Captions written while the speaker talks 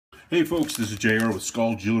Hey folks, this is JR with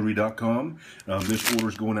SkullJewelry.com. This order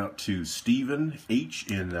is going out to Stephen H.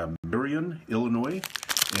 in Marion, Illinois,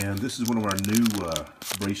 and this is one of our new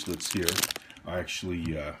bracelets here. I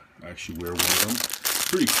actually wear one of them.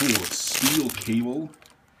 Pretty cool. It's steel cable.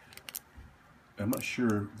 I'm not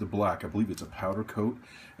sure the black. I believe it's a powder coat,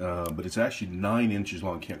 but it's actually 9 inches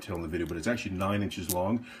long. Can't tell in the video, but it's actually 9 inches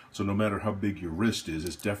long. So no matter how big your wrist is,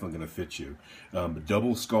 it's definitely going to fit you. But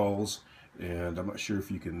double skulls, and I'm not sure if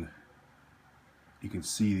you can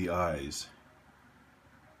see the eyes.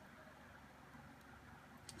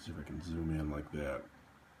 Let's see if I can zoom in like that.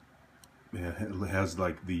 Man, it has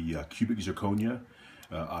like the cubic zirconia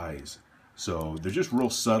eyes. So they're just real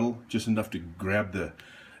subtle, just enough to grab the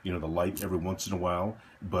the light every once in a while.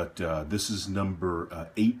 But this is number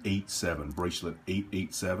 887, bracelet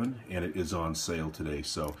 887, and it is on sale today.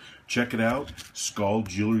 So check it out,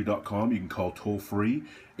 SkullJewelry.com. You can call toll free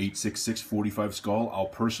 866-45-SKULL. I'll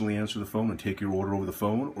personally answer the phone and take your order over the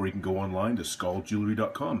phone, or you can go online to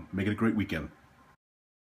SkullJewelry.com. Make it a great weekend.